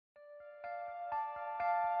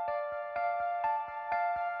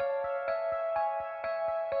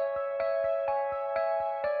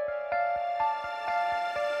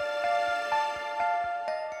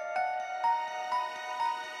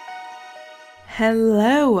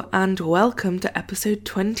Hello and welcome to episode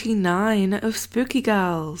 29 of Spooky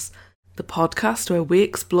Gals, the podcast where we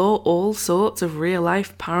explore all sorts of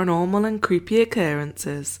real-life paranormal and creepy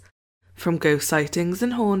occurrences, from ghost sightings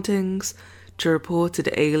and hauntings to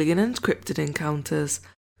reported alien and cryptid encounters,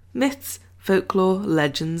 myths, folklore,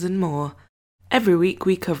 legends and more. Every week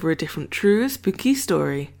we cover a different true spooky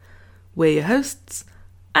story. We're your hosts.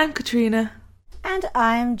 I'm Katrina. And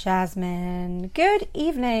I'm Jasmine. Good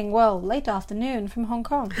evening, well, late afternoon from Hong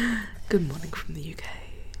Kong. Good morning from the UK.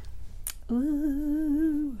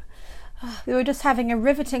 Ooh. We were just having a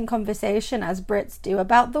riveting conversation, as Brits do,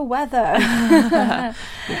 about the weather. Yes.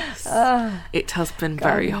 It has been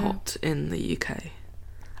very hot in the UK.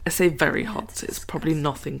 I say very hot, it's probably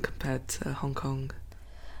nothing compared to Hong Kong.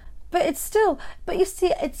 But you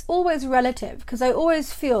see, it's always relative, because I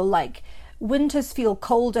always feel like winters feel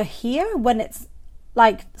colder here when it's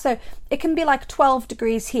so it can be like 12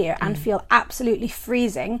 degrees here and feel absolutely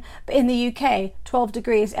freezing, but in the UK 12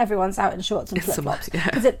 degrees everyone's out in shorts and flip-flops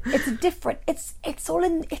because it's different, it's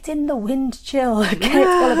in the wind chill. Okay, it's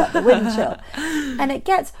all about the wind chill, and it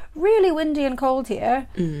gets really windy and cold here,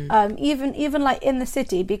 even like in the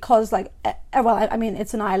city, because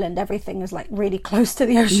it's an island, everything is like really close to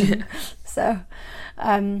the ocean. So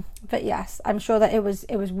but yes, I'm sure that it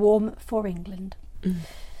was warm for England.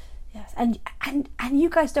 Yes, and you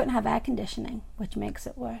guys don't have air conditioning, which makes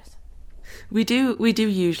it worse. We do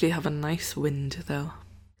usually have a nice wind though,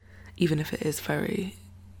 even if it is very,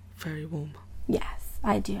 very warm. Yes,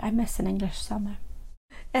 I do. I miss an English summer.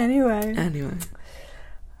 Anyway.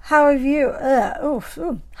 How have you?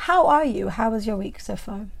 How are you? How was your week so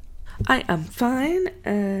far? I am fine.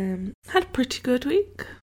 Had a pretty good week.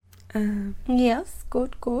 Yes,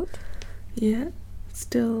 good. Yeah,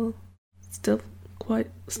 still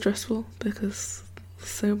quite stressful because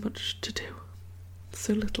so much to do,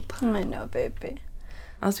 so little time. I know, baby.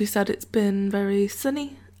 As we said, it's been very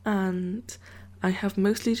sunny and I have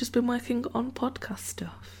mostly just been working on podcast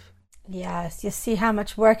stuff. Yes, you see how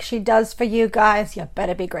much work she does for you guys. You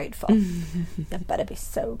better be grateful. You better be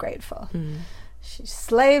so grateful. She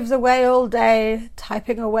slaves away all day,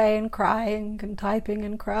 typing away and crying and typing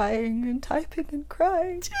and crying and typing and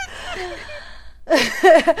crying.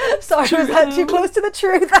 Sorry, was that too close to the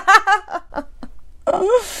truth?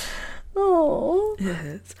 Oh.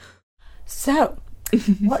 Yes. So,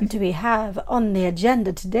 what do we have on the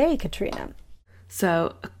agenda today, Katrina?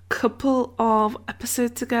 So, a couple of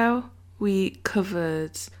episodes ago, we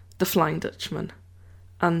covered The Flying Dutchman,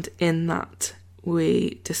 and in that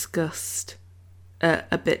we discussed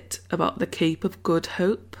a bit about the Cape of Good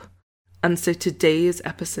Hope, and so today's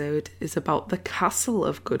episode is about the Castle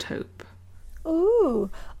of Good Hope.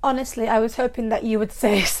 Ooh, honestly, I was hoping that you would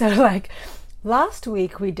say, so like, last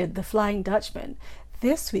week we did the Flying Dutchman,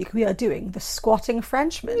 this week we are doing the Squatting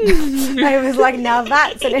Frenchman. I was like, now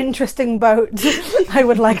that's an interesting boat I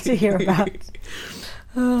would like to hear about.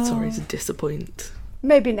 Sorry to disappoint.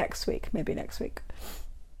 Maybe next week.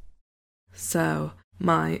 So,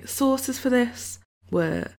 my sources for this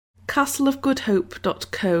were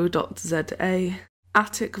castleofgoodhope.co.za,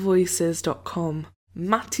 atticvoices.com,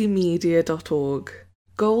 mattymedia.org,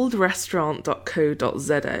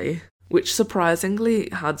 goldrestaurant.co.za, which surprisingly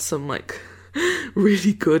had some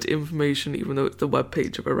really good information even though it's the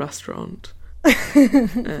webpage of a restaurant.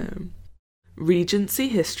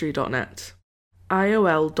 regencyhistory.net,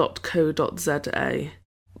 iol.co.za,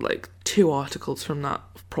 two articles from that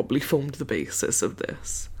probably formed the basis of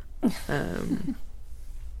this,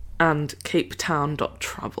 and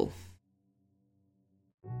capetown.travel.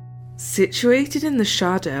 Situated in the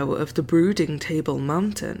shadow of the Brooding Table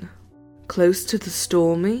Mountain, close to the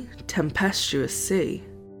stormy, tempestuous sea,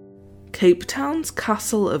 Cape Town's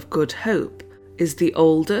Castle of Good Hope is the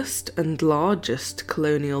oldest and largest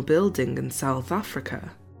colonial building in South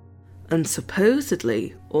Africa, and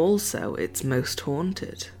supposedly also its most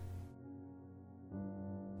haunted.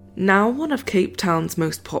 Now one of Cape Town's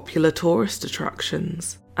most popular tourist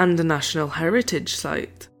attractions, and a National Heritage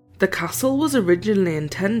Site, the castle was originally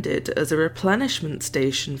intended as a replenishment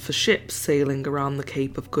station for ships sailing around the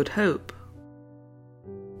Cape of Good Hope.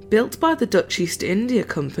 Built by the Dutch East India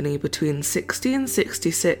Company between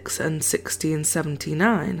 1666 and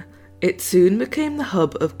 1679, it soon became the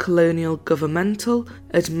hub of colonial governmental,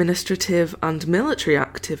 administrative and military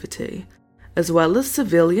activity, as well as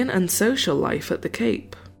civilian and social life at the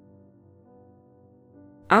Cape.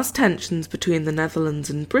 As tensions between the Netherlands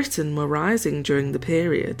and Britain were rising during the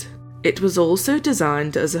period, it was also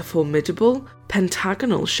designed as a formidable,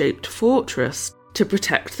 pentagonal-shaped fortress to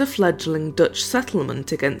protect the fledgling Dutch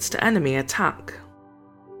settlement against enemy attack.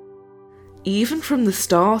 Even from the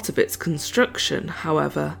start of its construction,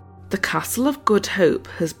 however, the Castle of Good Hope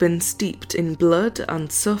has been steeped in blood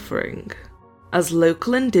and suffering, as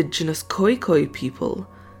local indigenous Khoikhoi people,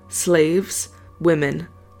 slaves, women,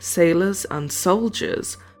 sailors and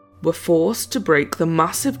soldiers were forced to break the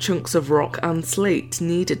massive chunks of rock and slate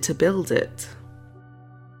needed to build it.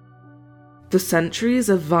 The centuries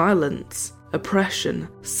of violence, oppression,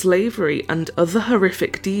 slavery and other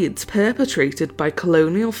horrific deeds perpetrated by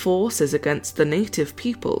colonial forces against the native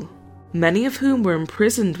people, many of whom were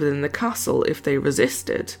imprisoned within the castle if they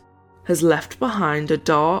resisted, has left behind a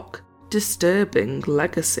dark, disturbing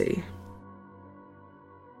legacy.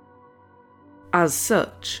 As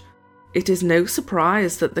such, it is no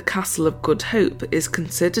surprise that the Castle of Good Hope is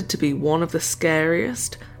considered to be one of the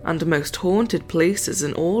scariest and most haunted places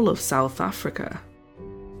in all of South Africa,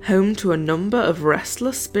 home to a number of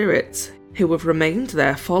restless spirits who have remained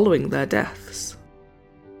there following their deaths.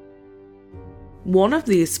 One of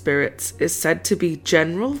these spirits is said to be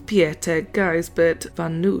General Pieter Gijsbert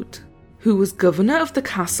van Noot, who was governor of the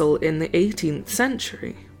castle in the 18th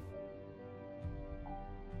century.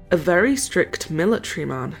 A very strict military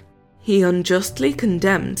man, he unjustly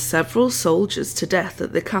condemned several soldiers to death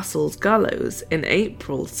at the castle's gallows in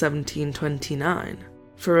April 1729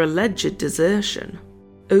 for alleged desertion,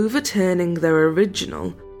 overturning their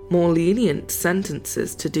original, more lenient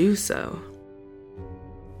sentences to do so.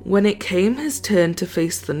 When it came his turn to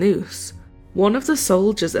face the noose, one of the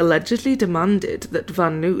soldiers allegedly demanded that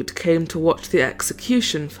Van Noot came to watch the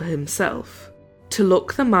execution for himself, to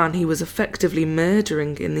look the man he was effectively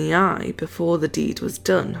murdering in the eye before the deed was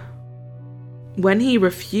done. When he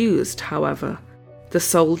refused, however, the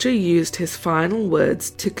soldier used his final words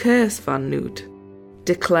to curse Van Noot,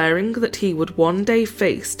 declaring that he would one day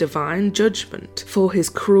face divine judgment for his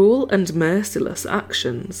cruel and merciless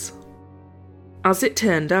actions. As it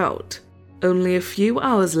turned out, only a few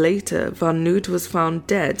hours later Van Noot was found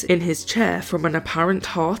dead in his chair from an apparent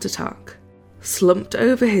heart attack, slumped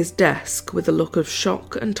over his desk with a look of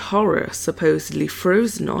shock and horror supposedly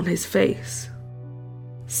frozen on his face.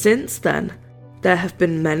 Since then, there have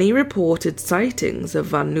been many reported sightings of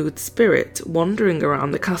Van Noot's spirit wandering around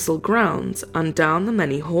the castle grounds and down the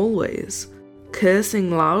many hallways, cursing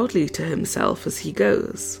loudly to himself as he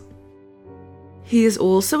goes. He is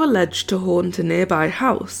also alleged to haunt a nearby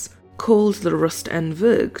house called the Rust en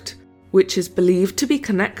Voogd, which is believed to be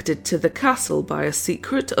connected to the castle by a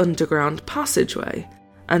secret underground passageway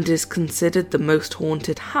and is considered the most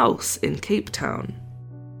haunted house in Cape Town.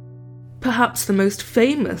 Perhaps the most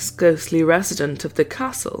famous ghostly resident of the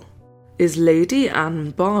castle is Lady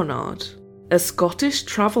Anne Barnard, a Scottish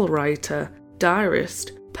travel writer,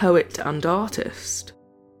 diarist, poet and artist.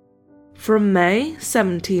 From May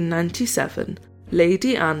 1797,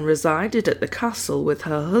 Lady Anne resided at the castle with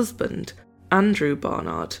her husband, Andrew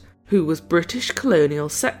Barnard, who was British Colonial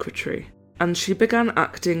Secretary, and she began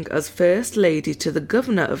acting as First Lady to the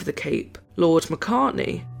Governor of the Cape, Lord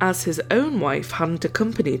Macartney, as his own wife hadn't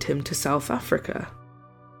accompanied him to South Africa.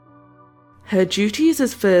 Her duties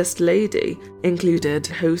as First Lady included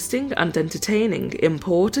hosting and entertaining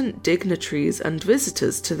important dignitaries and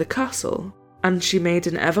visitors to the castle, and she made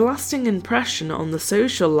an everlasting impression on the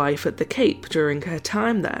social life at the Cape during her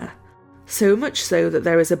time there, so much so that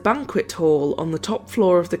there is a banquet hall on the top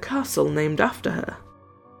floor of the castle named after her.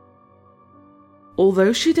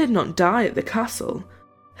 Although she did not die at the castle,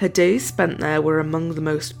 her days spent there were among the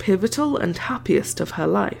most pivotal and happiest of her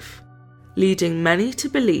life, leading many to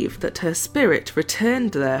believe that her spirit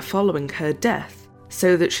returned there following her death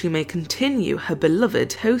so that she may continue her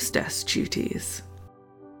beloved hostess duties.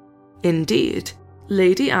 Indeed,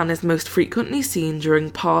 Lady Anne is most frequently seen during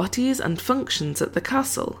parties and functions at the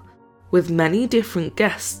castle, with many different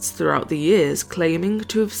guests throughout the years claiming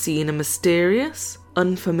to have seen a mysterious,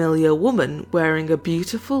 unfamiliar woman wearing a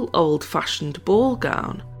beautiful old-fashioned ball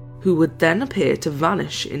gown, who would then appear to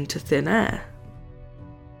vanish into thin air.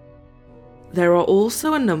 There are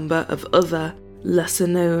also a number of other,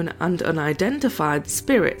 lesser-known and unidentified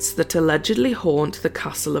spirits that allegedly haunt the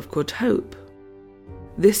Castle of Good Hope.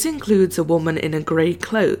 This includes a woman in a grey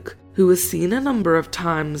cloak who was seen a number of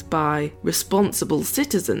times by responsible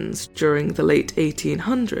citizens during the late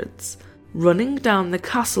 1800s, running down the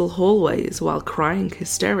castle hallways while crying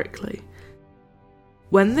hysterically.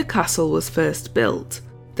 When the castle was first built,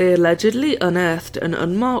 they allegedly unearthed an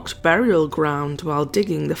unmarked burial ground while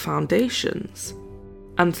digging the foundations,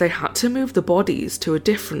 and they had to move the bodies to a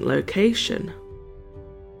different location.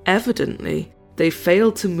 Evidently, they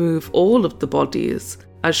failed to move all of the bodies,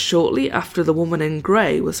 as shortly after the woman in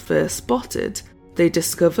grey was first spotted, they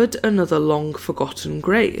discovered another long-forgotten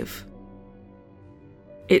grave.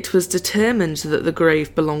 It was determined that the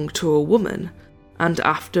grave belonged to a woman, and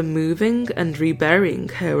after moving and reburying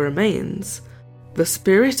her remains, the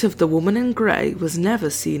spirit of the woman in grey was never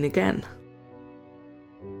seen again.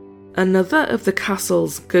 Another of the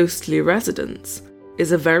castle's ghostly residents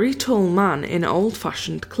is a very tall man in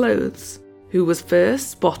old-fashioned clothes, who was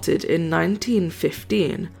first spotted in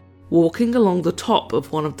 1915 walking along the top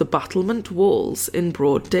of one of the battlement walls in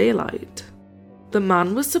broad daylight. The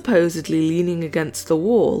man was supposedly leaning against the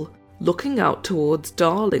wall, looking out towards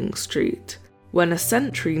Darling Street, when a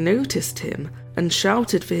sentry noticed him and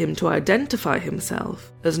shouted for him to identify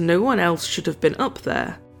himself, as no one else should have been up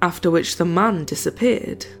there, after which the man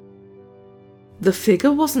disappeared. The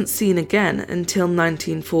figure wasn't seen again until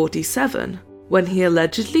 1947, when he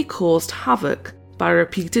allegedly caused havoc by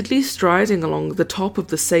repeatedly striding along the top of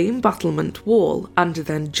the same battlement wall and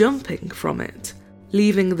then jumping from it,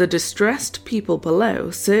 leaving the distressed people below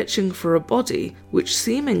searching for a body which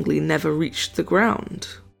seemingly never reached the ground.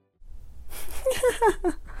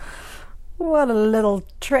 What a little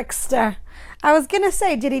trickster. I was going to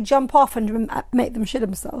say, did he jump off and make them shit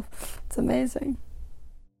himself? It's amazing.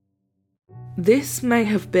 This may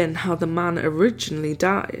have been how the man originally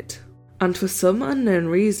died, and for some unknown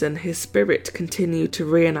reason his spirit continued to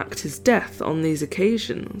reenact his death on these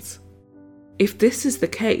occasions. If this is the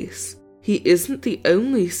case, he isn't the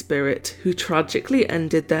only spirit who tragically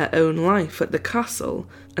ended their own life at the castle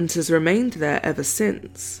and has remained there ever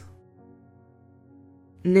since.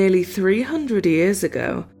 Nearly 300 years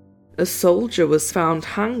ago, a soldier was found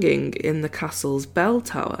hanging in the castle's bell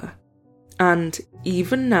tower, and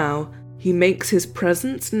even now he makes his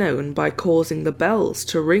presence known by causing the bells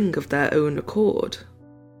to ring of their own accord.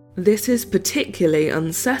 This is particularly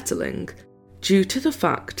unsettling due to the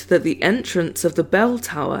fact that the entrance of the bell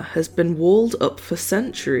tower has been walled up for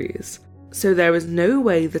centuries, so there is no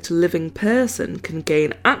way that a living person can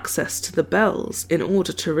gain access to the bells in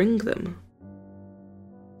order to ring them.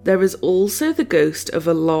 There is also the ghost of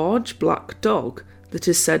a large black dog that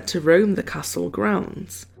is said to roam the castle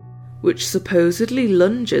grounds, which supposedly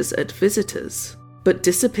lunges at visitors, but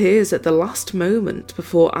disappears at the last moment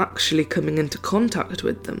before actually coming into contact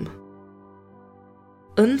with them.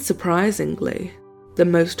 Unsurprisingly, the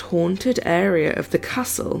most haunted area of the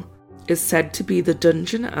castle is said to be the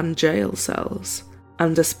dungeon and jail cells,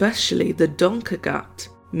 and especially the Donkergat,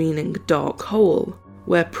 meaning dark hole,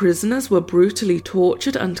 where prisoners were brutally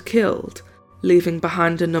tortured and killed, leaving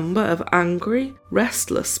behind a number of angry,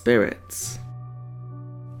 restless spirits.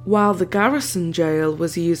 While the garrison jail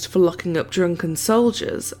was used for locking up drunken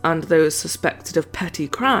soldiers and those suspected of petty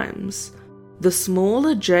crimes, the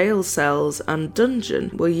smaller jail cells and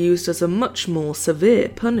dungeon were used as a much more severe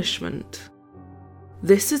punishment.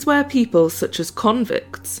 This is where people such as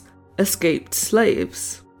convicts, escaped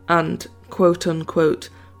slaves, and quote-unquote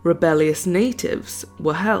rebellious natives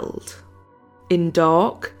were held, in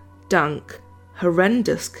dark, dank,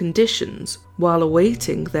 horrendous conditions while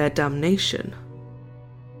awaiting their damnation.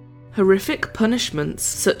 Horrific punishments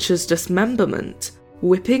such as dismemberment,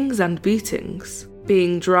 whippings and beatings,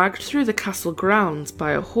 being dragged through the castle grounds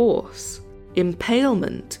by a horse,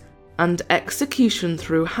 impalement, and execution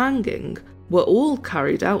through hanging were all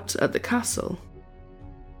carried out at the castle.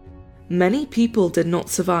 Many people did not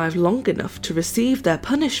survive long enough to receive their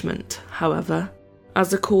punishment, however,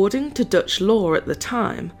 as according to Dutch law at the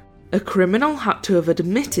time, a criminal had to have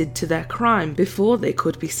admitted to their crime before they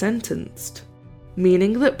could be sentenced,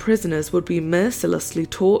 meaning that prisoners would be mercilessly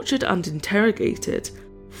tortured and interrogated,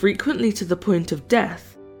 frequently to the point of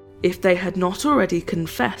death, if they had not already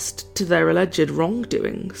confessed to their alleged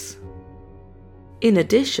wrongdoings. In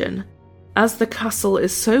addition, as the castle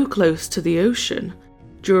is so close to the ocean,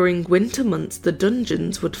 during winter months the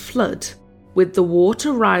dungeons would flood, with the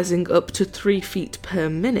water rising up to 3 feet per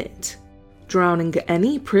minute, drowning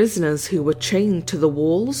any prisoners who were chained to the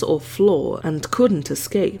walls or floor and couldn't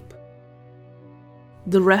escape.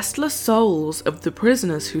 The restless souls of the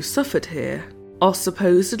prisoners who suffered here are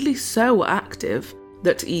supposedly so active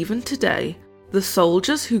that even today, the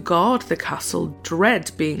soldiers who guard the castle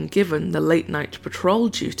dread being given the late-night patrol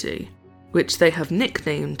duty, which they have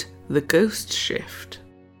nicknamed the Ghost Shift.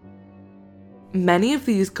 Many of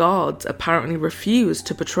these guards apparently refuse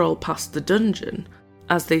to patrol past the dungeon,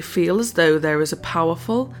 as they feel as though there is a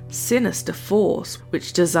powerful, sinister force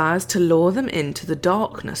which desires to lure them into the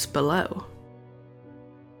darkness below.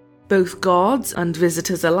 Both guards and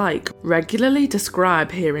visitors alike regularly describe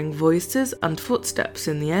hearing voices and footsteps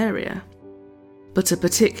in the area, but a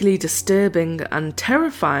particularly disturbing and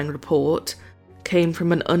terrifying report came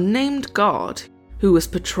from an unnamed guard who was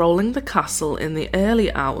patrolling the castle in the early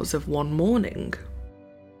hours of one morning.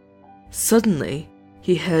 Suddenly,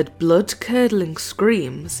 he heard blood-curdling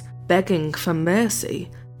screams begging for mercy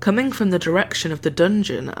coming from the direction of the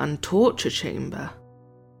dungeon and torture chamber.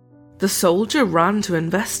 The soldier ran to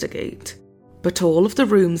investigate, but all of the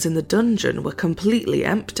rooms in the dungeon were completely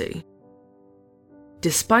empty.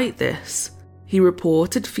 Despite this, he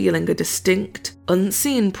reported feeling a distinct,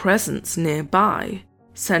 unseen presence nearby,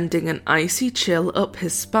 sending an icy chill up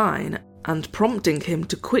his spine and prompting him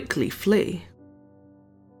to quickly flee.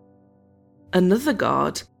 Another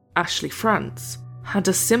guard, Ashley France, had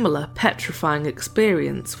a similar petrifying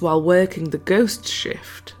experience while working the ghost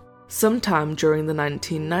shift, sometime during the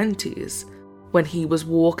 1990s, when he was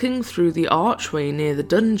walking through the archway near the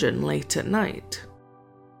dungeon late at night.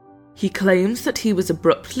 He claims that he was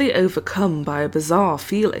abruptly overcome by a bizarre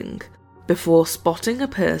feeling before spotting a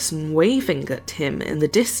person waving at him in the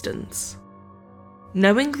distance.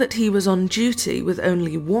 Knowing that he was on duty with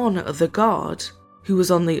only one other guard, who was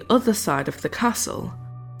on the other side of the castle,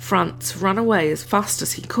 France ran away as fast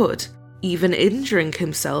as he could, even injuring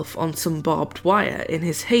himself on some barbed wire in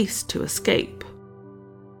his haste to escape.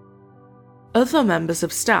 Other members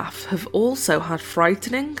of staff have also had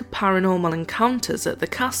frightening paranormal encounters at the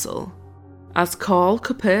castle, as Karl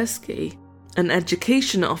Kopersky, an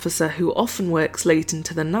education officer who often works late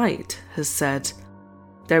into the night, has said,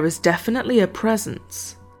 "There is definitely a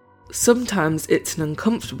presence. Sometimes it's an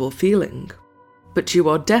uncomfortable feeling, but you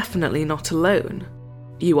are definitely not alone.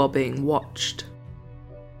 You are being watched."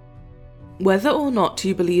 Whether or not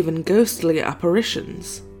you believe in ghostly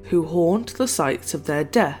apparitions who haunt the sites of their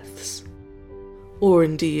deaths, or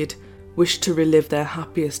indeed wish to relive their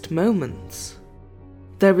happiest moments,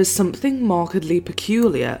 there is something markedly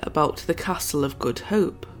peculiar about the Castle of Good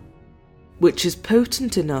Hope, which is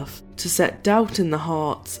potent enough to set doubt in the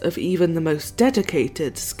hearts of even the most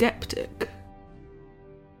dedicated skeptic.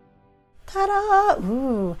 Ta-da!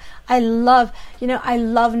 Ooh, I love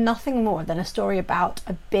nothing more than a story about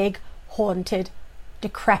a big, haunted,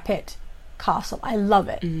 decrepit castle. I love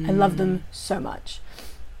it. I love them so much.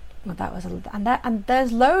 Well, that was and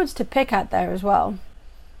there's loads to pick at there as well.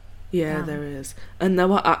 Yeah, there is. And there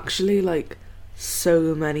were actually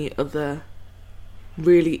so many other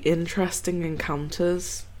really interesting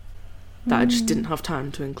encounters that I just didn't have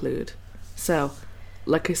time to include. So,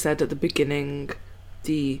 like I said at the beginning,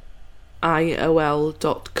 the iol.co.za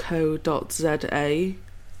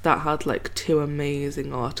that had 2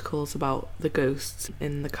 amazing articles about the ghosts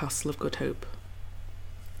in the Castle of Good Hope.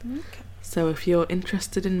 Okay. So if you're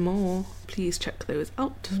interested in more, please check those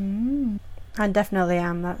out. I definitely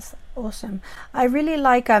am. That's awesome. I really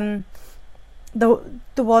like the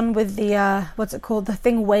one with the what's it called? The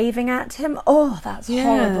thing waving at him. Oh, that's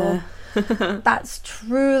horrible. That's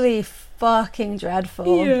truly fucking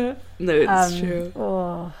dreadful. Yeah. No, it's true.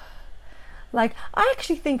 Oh. I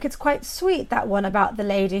actually think it's quite sweet, that one about the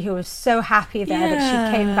lady who was so happy there that she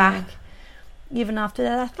came back even after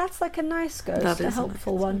death. That's a nice ghost, a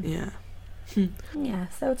helpful one. Yeah. Yeah,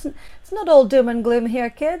 so it's not all doom and gloom here,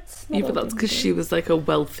 kids. Yeah, but that's because she was a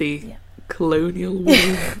wealthy colonial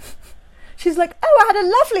woman. She's like, oh, I had a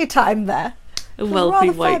lovely time there. A wealthy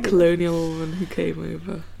white colonial woman who came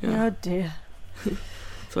over. Yeah. Oh dear.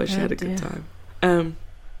 That's why she had a good time.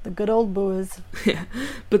 The good old booze. Yeah,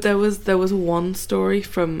 but there was one story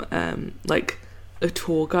from a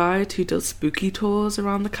tour guide who does spooky tours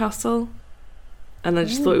around the castle, and I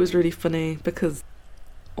just thought it was really funny because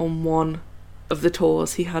on one of the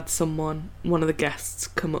tours he had one of the guests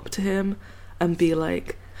come up to him and be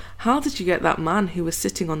like, "How did you get that man who was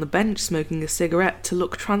sitting on the bench smoking a cigarette to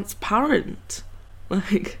look transparent?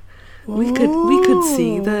 We could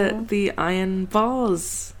see the iron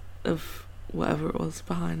bars of whatever it was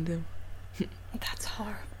behind him." That's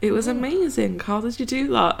horrible. It was amazing. How did you do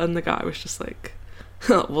that? And the guy was just like,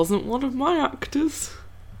 "That wasn't one of my actors."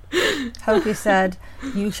 Hope he said,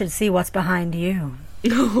 "You should see what's behind you."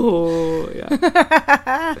 Oh, yeah.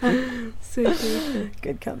 So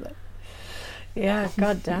good comeback. Yeah,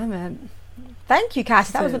 god damn it. Thank you,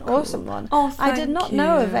 Cassie. That was an awesome one. Oh, I did not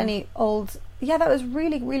know of any old... Yeah, that was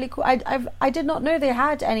really, really cool. I did not know they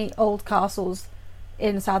had any old castles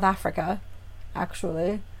in South Africa,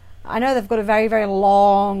 actually. I know they've got a very, very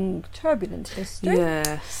long, turbulent history.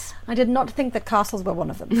 Yes. I did not think that castles were one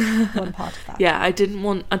of them. One part of that. Yeah, I didn't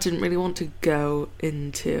really want to go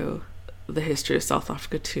into the history of South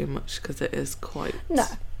Africa too much because it is quite... No.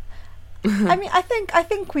 I mean, I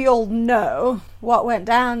think we all know what went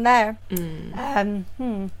down there.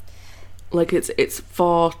 It's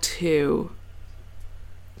far too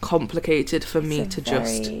complicated for me to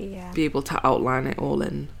just be able to outline it all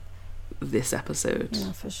in this episode.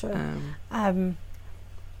 Yeah, for sure.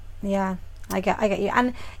 Yeah, I get you.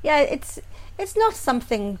 And yeah, it's not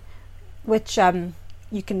something which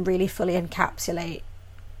you can really fully encapsulate.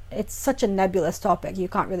 It's such a nebulous topic. You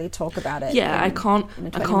can't really talk about it. Yeah, I can't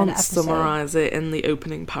summarize it in the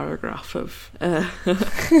opening paragraph of a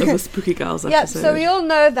Spooky Gals episode. Yeah, so we all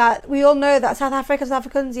know that South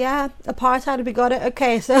Africans, yeah, apartheid, we got it.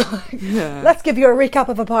 Okay, so let's give you a recap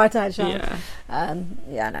of apartheid, shall we?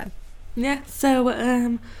 Yeah,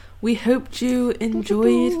 so we hoped you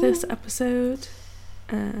enjoyed this episode.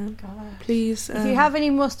 Please, if you have any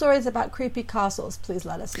more stories about creepy castles, please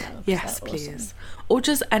let us know. Yes, please. Awesome. Or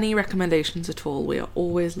just any recommendations at all. We are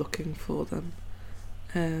always looking for them.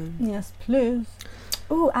 Yes, please.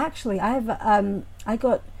 Oh, actually, I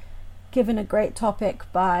got given a great topic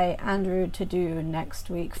by Andrew to do next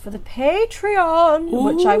week for the Patreon,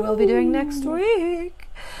 which I will be doing next week.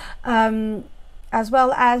 As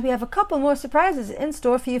well as we have a couple more surprises in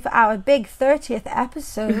store for you for our big 30th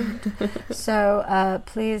episode. So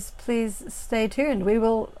please stay tuned. We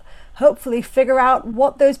will hopefully figure out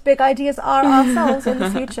what those big ideas are ourselves in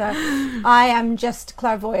the future. I am just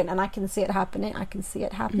clairvoyant and I can see it happening. Yes.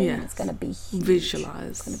 And it's going to be huge. Visualize.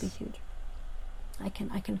 It's going to be huge. I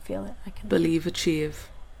can feel it. Believe, achieve.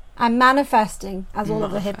 I'm manifesting, as all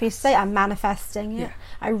of the hippies say. I'm manifesting. Yeah.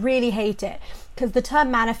 I really hate it because the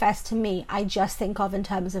term manifest to me, I just think of in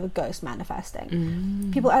terms of a ghost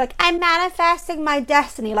manifesting. People are like, I'm manifesting my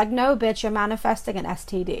destiny. Like, no, bitch, you're manifesting an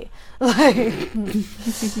STD. Like,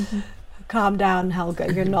 calm down,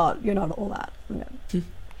 Helga. You're not all that. No.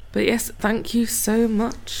 But yes, thank you so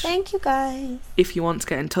much. Thank you, guys. If you want to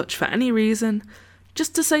get in touch for any reason,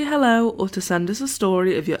 just to say hello or to send us a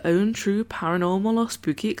story of your own true paranormal or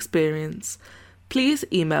spooky experience, please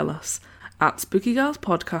email us at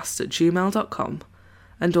spookygirlspodcast@gmail.com,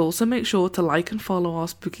 and also make sure to like and follow our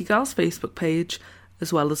Spooky Gals Facebook page,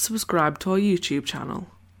 as well as subscribe to our YouTube channel.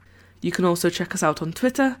 You can also check us out on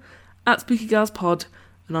Twitter at SpookyGalsPod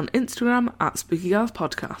and on Instagram at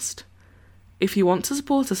SpookyGalsPodcast. If you want to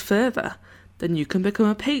support us further, then you can become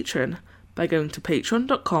a patron by going to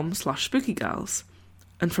patreon.com/SpookyGals.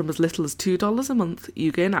 And from as little as $2 a month,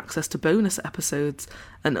 you gain access to bonus episodes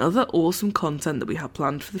and other awesome content that we have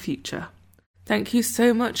planned for the future. Thank you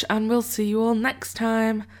so much, and we'll see you all next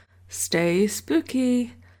time. Stay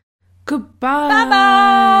spooky. Goodbye.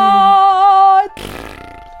 Bye-bye.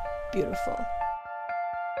 Beautiful.